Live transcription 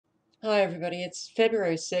Hi, everybody. It's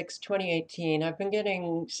February 6, 2018. I've been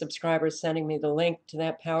getting subscribers sending me the link to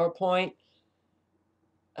that PowerPoint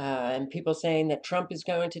and people saying that Trump is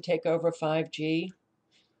going to take over 5G.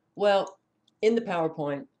 Well, in the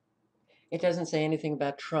PowerPoint, it doesn't say anything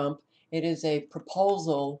about Trump. It is a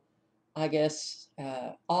proposal, I guess,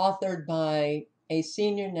 authored by a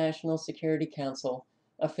senior National Security Council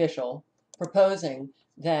official proposing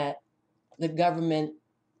that the government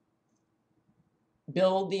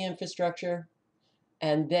build the infrastructure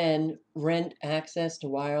and then rent access to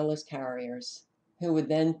wireless carriers who would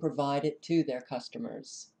then provide it to their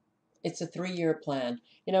customers. It's a 3-year plan.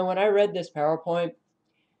 When I read this PowerPoint,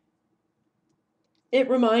 it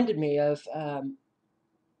reminded me of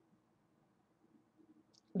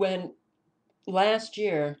when last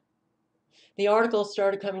year the articles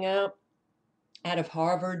started coming out of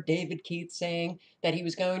Harvard, David Keith saying that he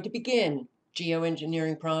was going to begin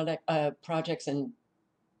geoengineering projects in,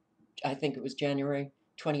 I think it was January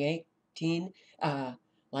 2018.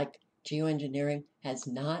 Like geoengineering has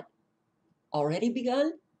not already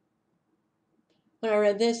begun. When I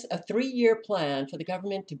read this, a 3-year plan for the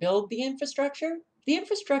government to build the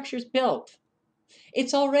infrastructure's built.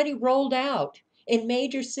 It's already rolled out in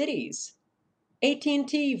major cities.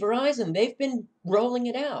 AT&T, Verizon, they've been rolling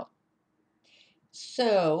it out.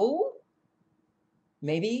 So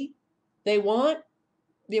maybe they want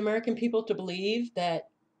the American people to believe that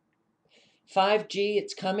 5G,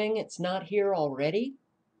 it's coming, it's not here already.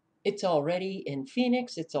 It's already in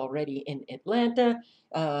Phoenix, it's already in Atlanta.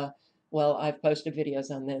 Well, I've posted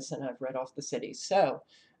videos on this and I've read off the cities.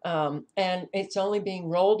 And it's only being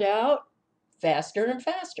rolled out faster and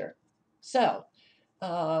faster. So,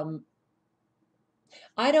 um,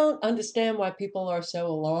 I don't understand why people are so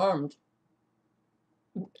alarmed.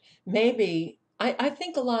 Maybe, I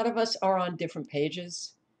think a lot of us are on different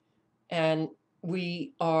pages and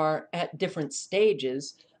we are at different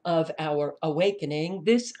stages of our awakening.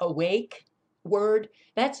 This awake word,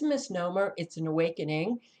 that's a misnomer. It's an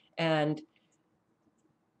awakening. And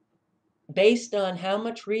based on how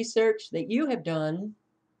much research that you have done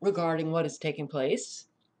regarding what is taking place,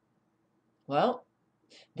 well,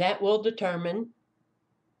 that will determine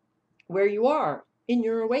where you are in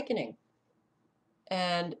your awakening.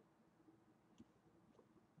 And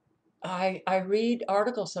I read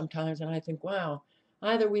articles sometimes and I think, wow,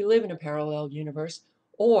 either we live in a parallel universe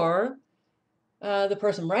or the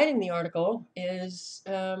person writing the article is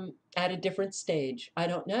at a different stage. I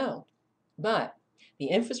don't know. But the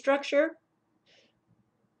infrastructure,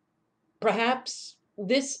 perhaps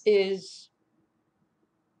this is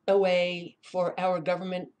a way for our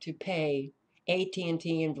government to pay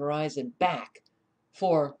AT&T and Verizon back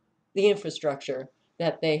for the infrastructure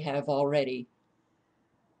that they have already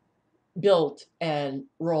built and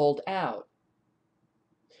rolled out.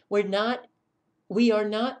 We are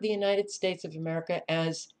not the United States of America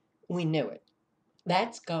as we knew it.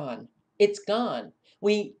 That's gone. It's gone.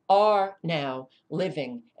 We are now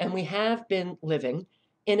living, and we have been living,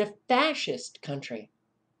 in a fascist country.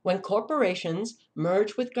 When corporations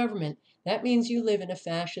merge with government, that means you live in a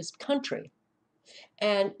fascist country.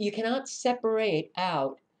 And you cannot separate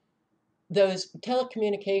out those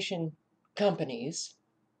telecommunication companies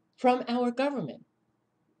from our government.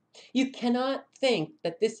 You cannot think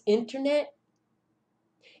that this internet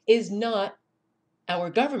is not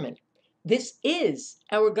our government. This is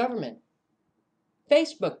our government.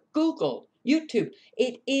 Facebook, Google, YouTube,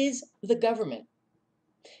 it is the government.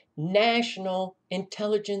 National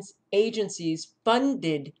intelligence agencies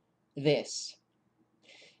funded this.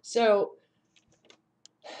 So,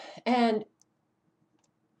 and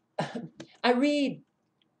I read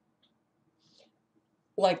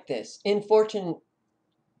like this. In Fortune,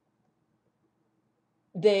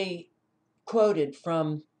 they quoted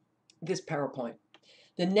from this PowerPoint.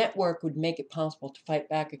 The network would make it possible to fight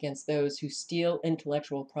back against those who steal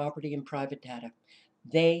intellectual property and private data.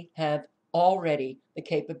 They have already the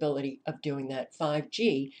capability of doing that.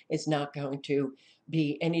 5G is not going to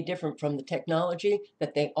be any different from the technology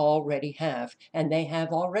that they already have. And they have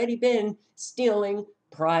already been stealing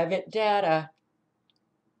private data.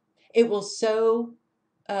 It will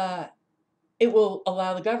uh, it will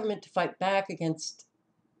allow the government to fight back against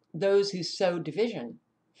those who sow division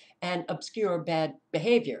and obscure bad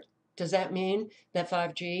behavior. Does that mean that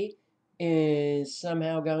 5G is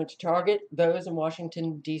somehow going to target those in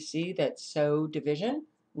Washington, D.C. that sow division?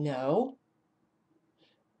 No.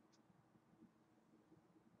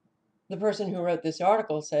 The person who wrote this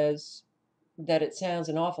article says that it sounds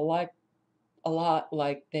an awful lot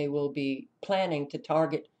like they will be planning to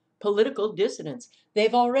target political dissidents.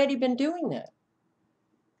 They've already been doing that.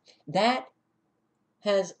 That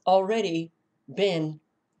has already been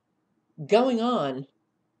going on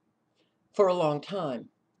for a long time.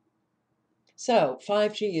 So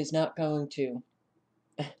 5G is not going to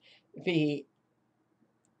be,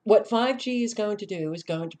 what 5G is going to do is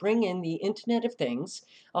going to bring in the Internet of Things,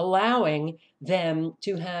 allowing them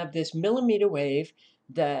to have this millimeter wave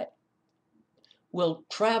that will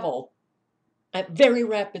travel at very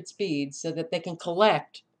rapid speeds so that they can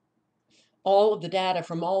collect all of the data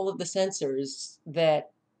from all of the sensors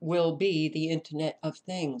that will be the Internet of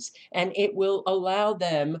Things. And it will allow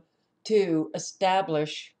them to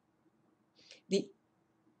establish the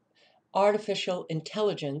artificial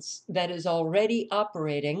intelligence that is already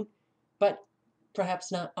operating, but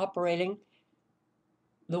perhaps not operating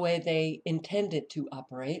the way they intend it to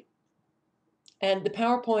operate. And the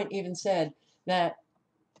PowerPoint even said that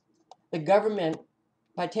the government,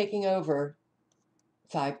 by taking over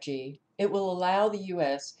 5G, it will allow the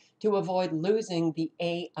US to avoid losing the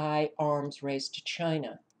AI arms race to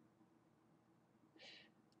China.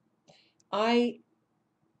 I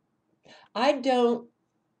don't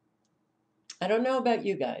know about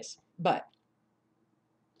you guys, but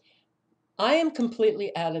I am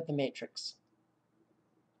completely out of the matrix.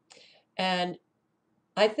 And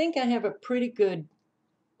I think I have a pretty good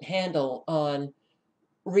handle on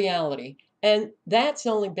reality. And that's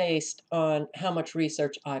only based on how much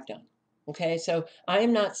research I've done. Okay, so I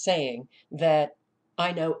am not saying that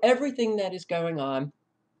I know everything that is going on,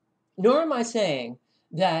 nor am I saying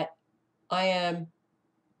that I am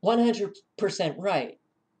 100% right.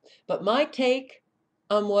 But my take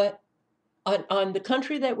on on the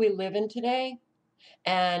country that we live in today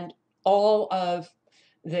and all of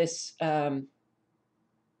this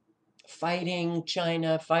fighting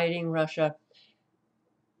China, fighting Russia,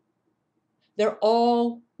 they're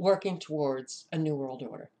all working towards a new world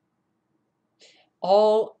order.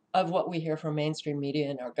 All of what we hear from mainstream media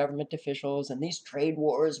and our government officials and these trade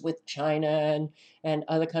wars with China and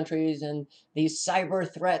other countries and these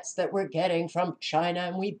cyber threats that we're getting from China,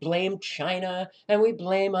 and we blame China and we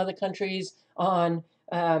blame other countries on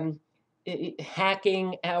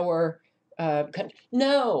hacking our country.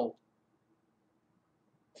 No,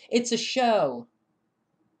 it's a show.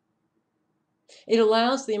 It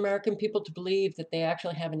allows the American people to believe that they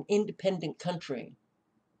actually have an independent country,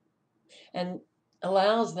 and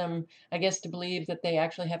allows them, I guess, to believe that they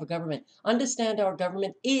actually have a government. Understand, our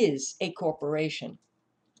government is a corporation.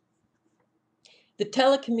 The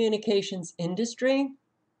telecommunications industry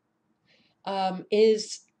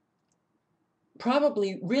is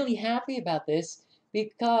probably really happy about this,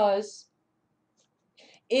 because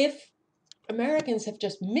if Americans have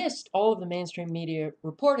just missed all of the mainstream media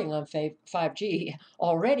reporting on 5G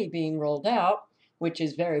already being rolled out, which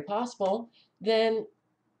is very possible, then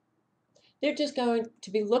they're just going to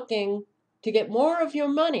be looking to get more of your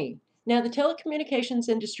money. Now, the telecommunications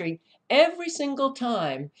industry, every single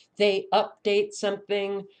time they update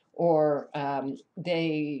something, or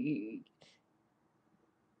they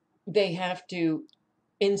have to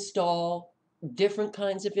install different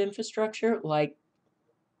kinds of infrastructure, like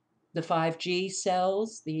the 5G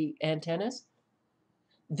cells, the antennas,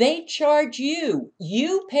 they charge you.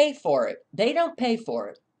 You pay for it. They don't pay for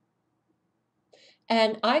it.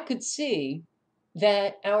 And I could see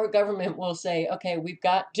that our government will say, okay, we've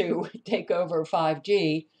got to take over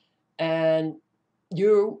 5G, and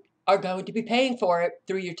you are going to be paying for it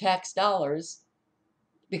through your tax dollars,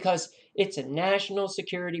 because it's a national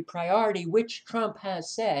security priority, which Trump has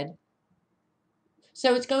said.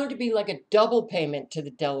 So it's going to be like a double payment to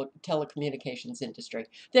the telecommunications industry.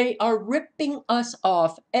 They are ripping us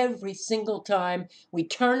off every single time we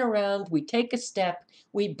turn around, we take a step,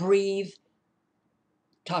 we breathe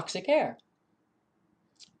toxic air.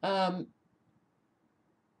 But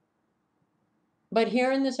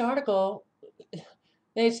here in this article,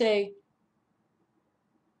 they say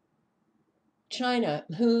China,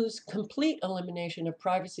 whose complete elimination of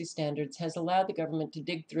privacy standards has allowed the government to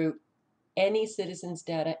dig through any citizen's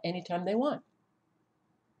data anytime they want.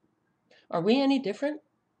 Are we any different?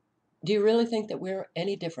 Do you really think that we're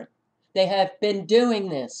any different? They have been doing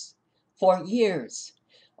this for years.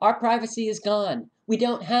 Our privacy is gone. We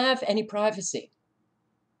don't have any privacy.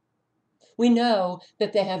 We know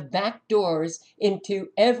that they have back doors into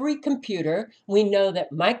every computer. We know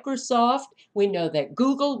that Microsoft, we know that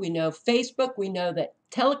Google, we know Facebook, we know that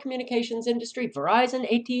telecommunications industry, Verizon,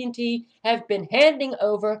 AT&T, have been handing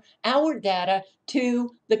over our data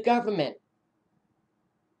to the government.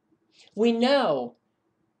 We know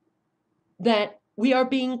that we are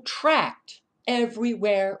being tracked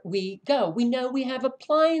everywhere we go. We know we have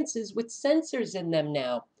appliances with sensors in them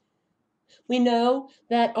now. We know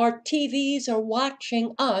that our TVs are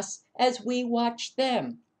watching us as we watch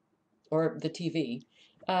them, or the TV.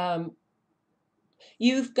 Um,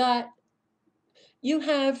 you've got, you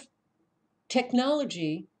have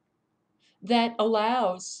technology that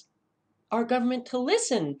allows our government to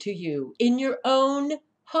listen to you in your own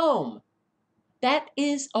home. That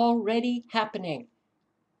is already happening.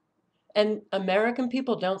 And American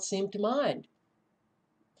people don't seem to mind.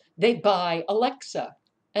 They buy Alexa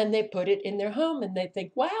and they put it in their home and they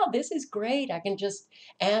think, wow, this is great. I can just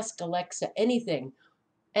ask Alexa anything.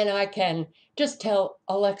 And I can just tell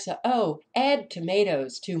Alexa, oh, add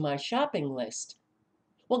tomatoes to my shopping list.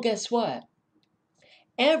 Well, guess what?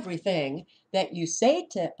 Everything that you say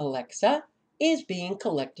to Alexa is being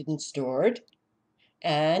collected and stored.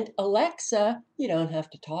 And Alexa, you don't have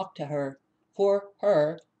to talk to her for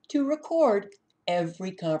her to record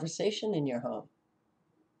every conversation in your home.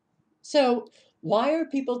 So, why are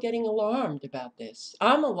people getting alarmed about this?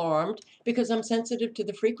 I'm alarmed because I'm sensitive to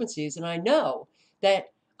the frequencies and I know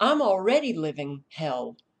that I'm already living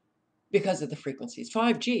hell because of the frequencies.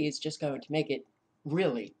 5G is just going to make it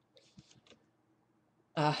really,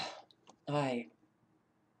 uh, I,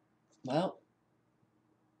 well,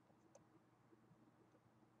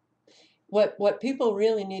 what people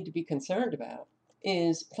really need to be concerned about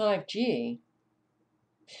is 5G.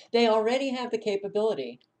 They already have the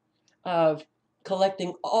capability of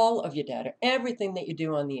collecting all of your data, everything that you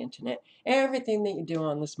do on the internet, everything that you do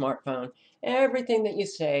on the smartphone, everything that you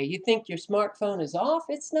say. You think your smartphone is off?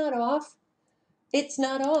 It's not off. It's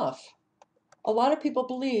not off. A lot of people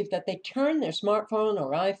believe that they turn their smartphone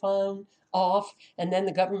or iPhone off and then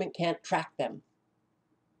the government can't track them.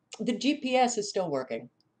 The GPS is still working.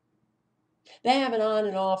 They have an on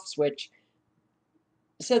and off switch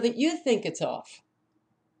so that you think it's off.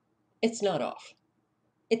 It's not off.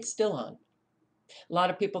 It's still on. A lot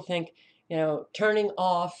of people think, turning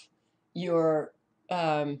off your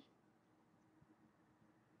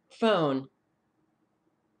phone,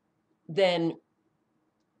 then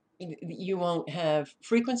you won't have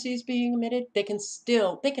frequencies being emitted. They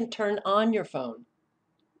can turn on your phone.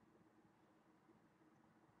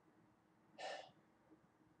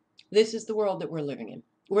 This is the world that we're living in.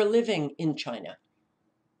 We're living in China.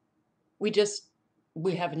 We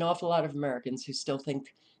have an awful lot of Americans who still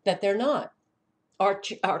think that they're not.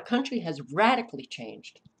 Our country has radically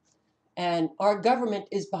changed, and our government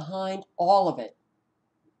is behind all of it.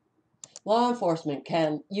 Law enforcement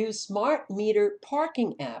can use smart meter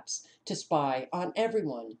parking apps to spy on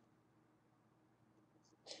everyone.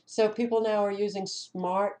 So people now are using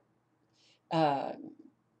uh,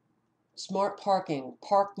 smart parking,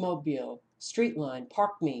 Parkmobile, Streetline,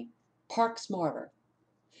 ParkMe, Park Smarter.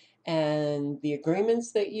 And the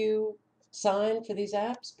agreements that you sign for these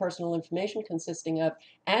apps, personal information consisting of,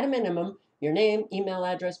 at a minimum, your name, email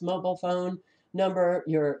address, mobile phone number,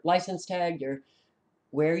 your license tag, your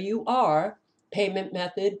where you are, payment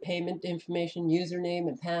method, payment information, username,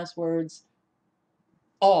 and passwords,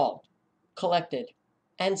 all collected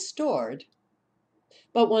and stored.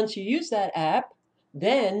 But once you use that app,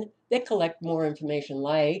 then they collect more information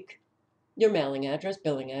like your mailing address,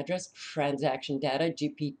 billing address, transaction data,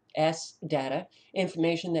 GPS data,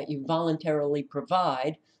 information that you voluntarily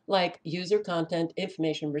provide, like user content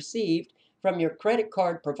information received from your credit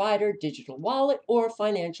card provider, digital wallet, or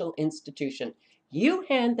financial institution. You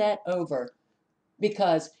hand that over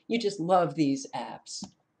because you just love these apps.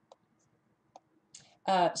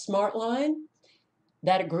 SmartLine,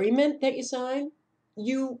 that agreement that you sign,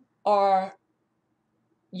 you are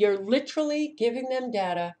you're literally giving them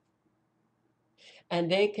data and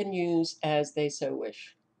they can use as they so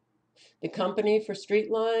wish. The company for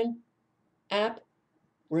Streetline app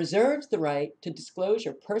reserves the right to disclose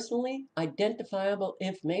your personally identifiable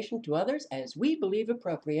information to others as we believe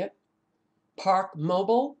appropriate. Park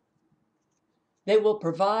Mobile, they will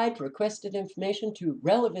provide requested information to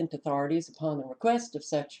relevant authorities upon the request of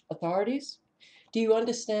such authorities. Do you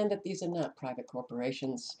understand that these are not private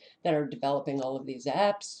corporations that are developing all of these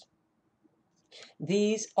apps?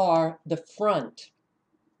 These are the front.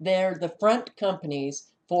 They're the front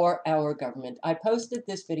companies for our government. I posted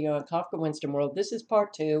this video on Kafka Winston World. This is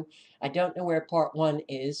part 2. I don't know where part 1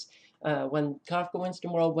 is. When Kafka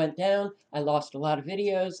Winston World went down, I lost a lot of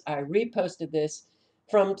videos. I reposted this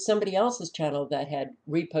from somebody else's channel that had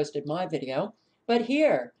reposted my video. But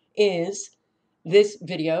here is this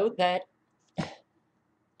video that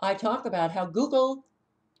I talk about how Google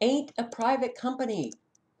ain't a private company.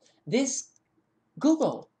 This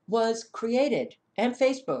Google was created, and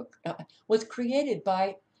Facebook was created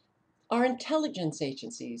by our intelligence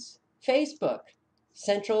agencies. Facebook,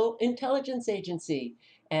 Central Intelligence Agency,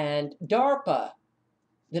 And DARPA,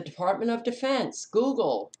 the Department of Defense,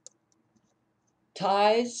 Google,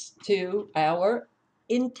 ties to our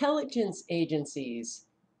intelligence agencies.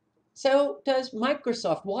 So does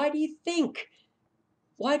Microsoft. Why do you think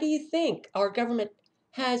our government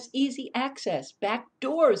has easy access, back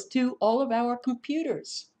doors to all of our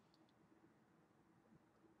computers?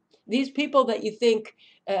 These people that you think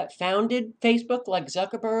founded Facebook, like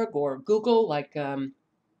Zuckerberg, or Google, like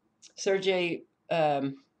Sergey,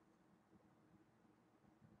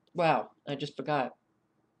 wow, I just forgot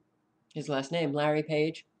his last name, Larry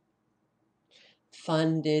Page,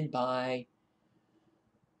 funded by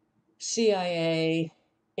CIA,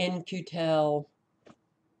 In-Q-Tel,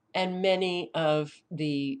 and many of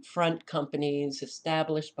the front companies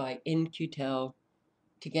established by In-Q-Tel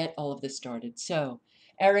to get all of this started. So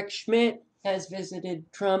Eric Schmidt has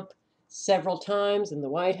visited Trump several times in the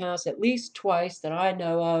White House, at least twice that I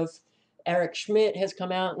know of. Eric Schmidt has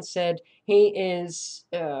come out and said he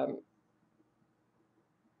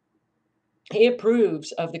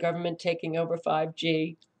approves of the government taking over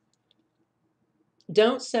 5G.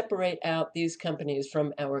 Don't separate out these companies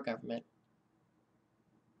from our government.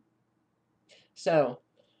 So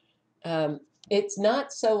it's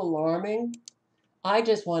not so alarming. I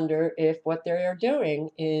just wonder if what they are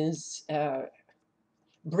doing is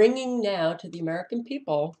bringing now to the American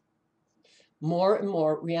people more and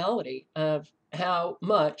more reality of how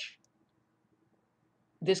much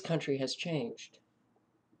this country has changed.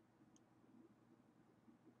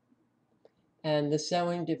 And the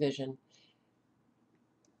sowing division,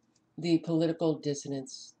 the political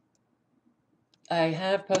dissonance. I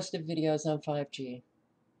have posted videos on 5G.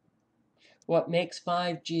 What makes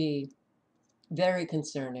 5G very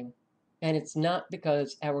concerning, and it's not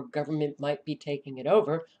because our government might be taking it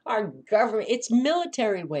over. Our government, it's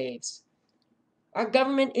military waves. Our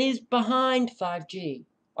government is behind 5G.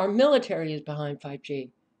 Our military is behind 5G.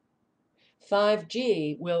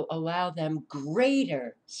 5G will allow them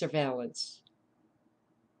greater surveillance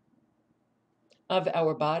of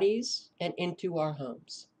our bodies and into our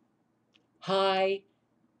homes. High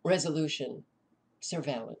resolution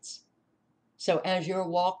surveillance. So as you're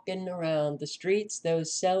walking around the streets,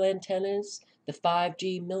 those cell antennas, the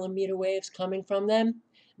 5G millimeter waves coming from them,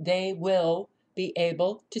 they will be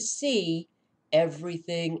able to see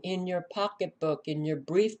everything in your pocketbook, in your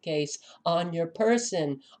briefcase, on your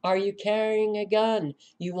person. Are you carrying a gun?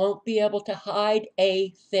 You won't be able to hide a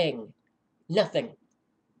thing. Nothing.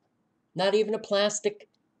 Not even a plastic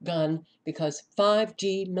gun, because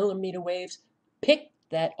 5G millimeter waves pick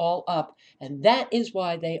that all up. And that is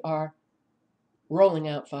why they are rolling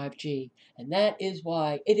out 5G. And that is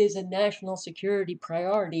why it is a national security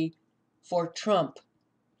priority for Trump.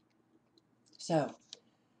 So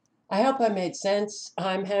I hope I made sense.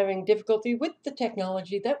 I'm having difficulty with the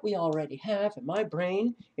technology that we already have, and my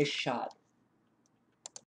brain is shot.